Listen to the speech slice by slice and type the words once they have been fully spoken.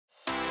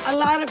A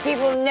lot of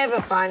people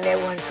never find their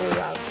one true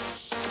love.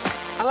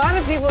 A lot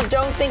of people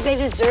don't think they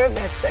deserve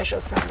that special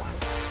someone.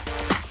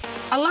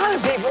 A lot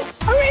of people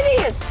are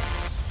idiots.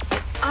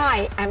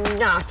 I am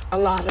not a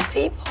lot of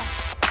people.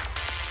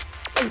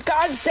 For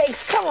God's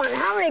sakes, come on,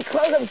 how many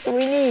close-ups do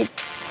we need?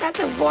 Got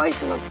the voice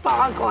from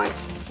afar going,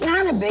 it's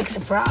not a big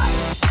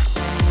surprise.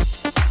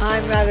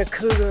 I'm not a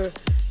cougar,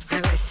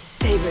 I'm a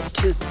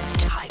saber-toothed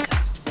tiger.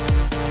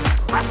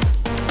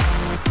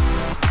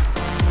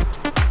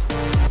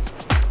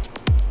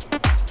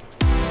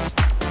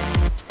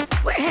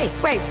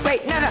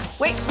 Wait, no,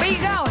 wait, where are you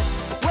going?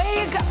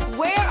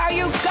 Where are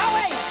you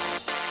going?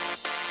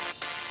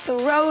 The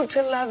road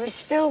to love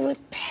is filled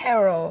with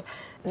peril,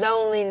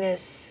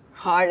 loneliness,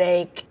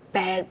 heartache,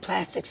 bad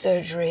plastic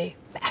surgery,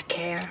 back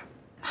hair.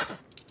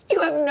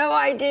 You have no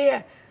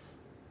idea.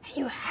 And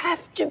you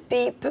have to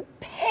be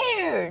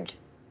prepared.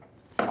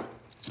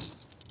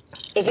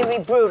 It can be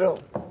brutal.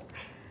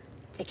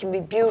 It can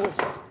be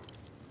beautiful.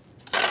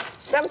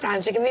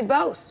 Sometimes it can be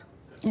both.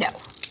 No.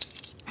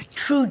 A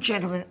true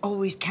gentleman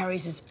always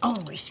carries his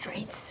own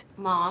restraints.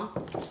 Mom.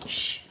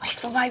 Shh. Wait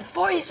for my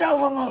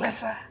voiceover,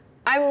 Melissa.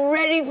 I'm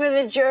ready for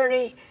the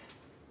journey.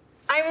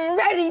 I'm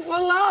ready for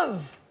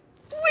love.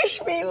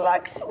 Wish me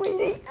luck,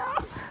 sweetie.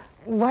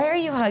 Why are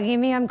you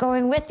hugging me? I'm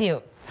going with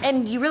you.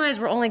 And you realize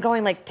we're only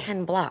going like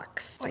 10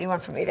 blocks. What do you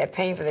want from me? They're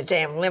paying for the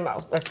damn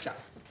limo. Let's go.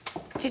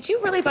 Did you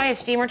really buy a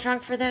steamer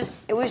trunk for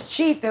this? It was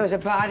cheap. There was a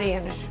body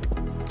in it.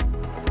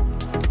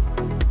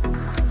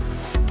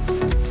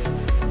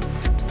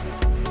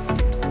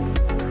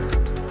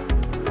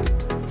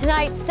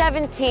 Tonight,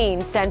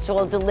 17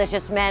 sensual,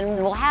 delicious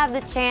men will have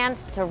the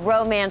chance to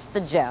romance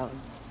the Joan.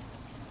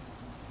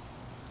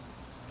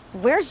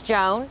 Where's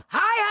Joan? Hi,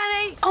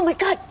 honey. Oh my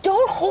God,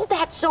 don't hold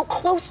that so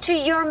close to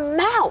your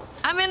mouth.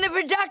 I'm in the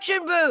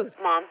production booth.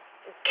 Mom,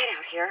 get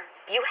out here.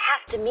 You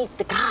have to meet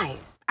the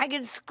guys. I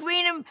can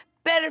screen them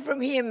better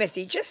from here,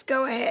 Missy. Just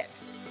go ahead.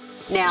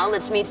 Now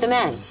let's meet the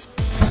men.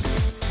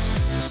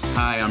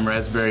 Hi, I'm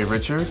Raspberry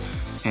Richard,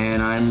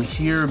 and I'm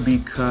here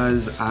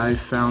because I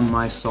found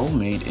my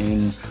soulmate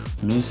in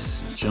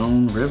Miss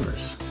Joan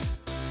Rivers.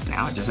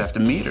 Now I just have to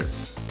meet her.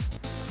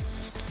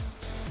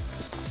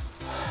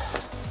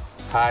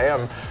 Hi,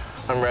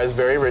 I'm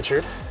Raspberry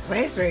Richard.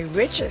 Raspberry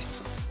Richard?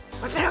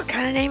 What the hell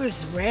kind of name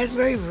is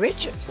Raspberry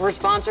Richard? We're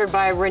sponsored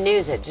by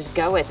Renews It. Just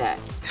go with it.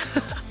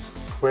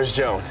 Where's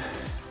Joan?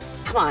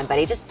 Come on,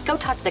 buddy. Just go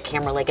talk to the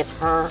camera like it's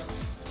her.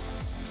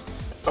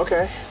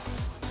 Okay.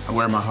 I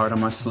wear my heart on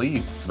my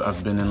sleeve.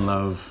 I've been in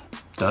love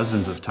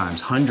dozens of times,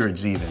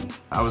 hundreds even.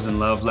 I was in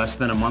love less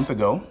than a month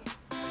ago,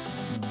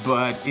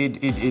 but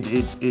it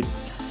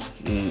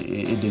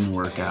didn't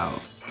work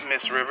out.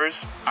 Miss Rivers,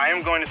 I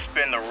am going to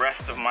spend the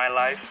rest of my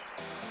life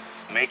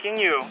making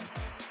you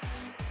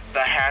the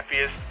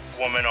happiest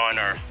woman on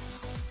earth.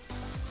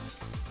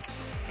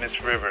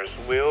 Miss Rivers,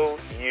 will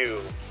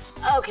you?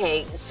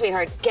 Okay,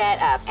 sweetheart,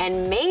 get up.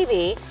 And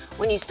maybe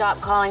when you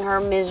stop calling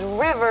her Ms.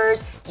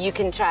 Rivers, you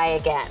can try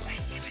again.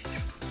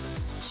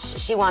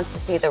 She wants to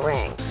see the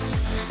ring.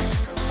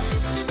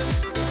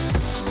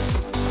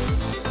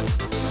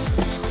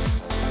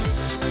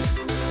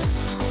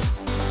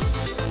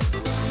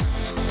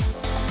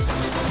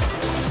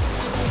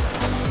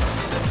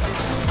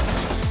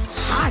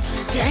 Hot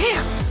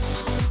damn!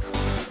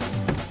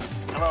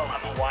 Hello,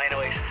 I'm Hawaiian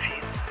Oasis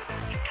Heat.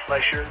 It's a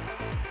pleasure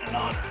and an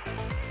honor.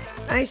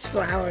 Nice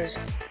flowers.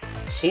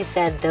 She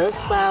said those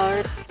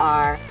flowers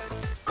are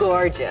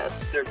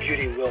gorgeous. Their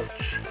beauty wilts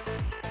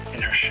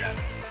in her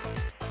shadow.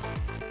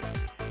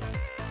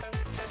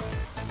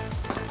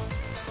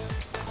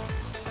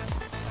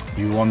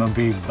 You wanna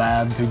be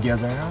bad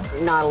together?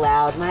 Not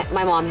allowed.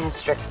 My mom has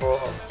strict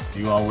rules.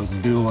 You always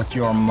do what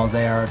your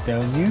mother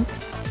tells you?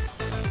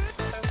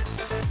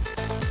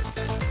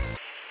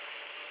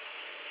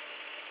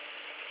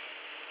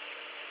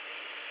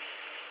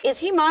 Is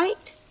he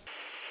mic'd?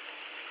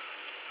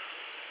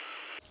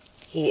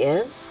 He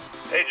is?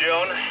 Hey,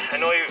 Joan, I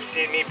know you've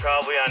seen me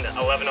probably on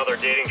 11 other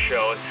dating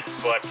shows,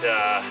 but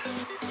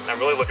I'm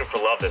really looking for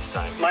love this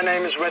time. My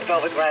name is Red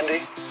Velvet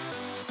Randy.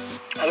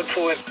 I look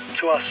forward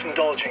to us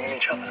indulging in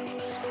each other.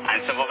 I'm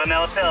Simple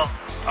Vanilla Pill.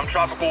 I'm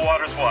Tropical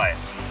Waters White.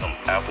 I'm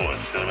Apple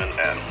and Cinnamon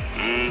Adam.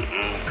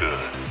 Good.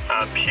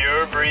 I'm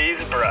Pure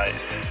Breeze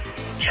Bryce.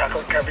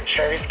 Chocolate covered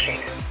cherries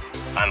Keenan.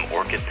 I'm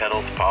Orchid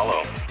Petals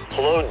Paulo.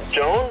 Hello,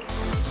 Joan?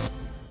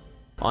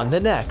 On the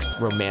next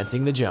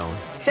Romancing the Joan.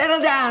 Settle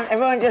down,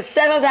 everyone, just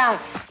settle down.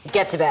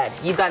 Get to bed.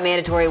 You've got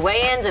mandatory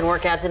weigh-ins and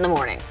workouts in the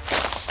morning.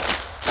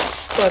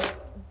 But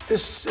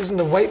this isn't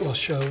a weight loss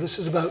show. This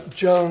is about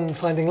Joan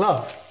finding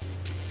love.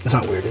 It's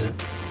not weird, is it?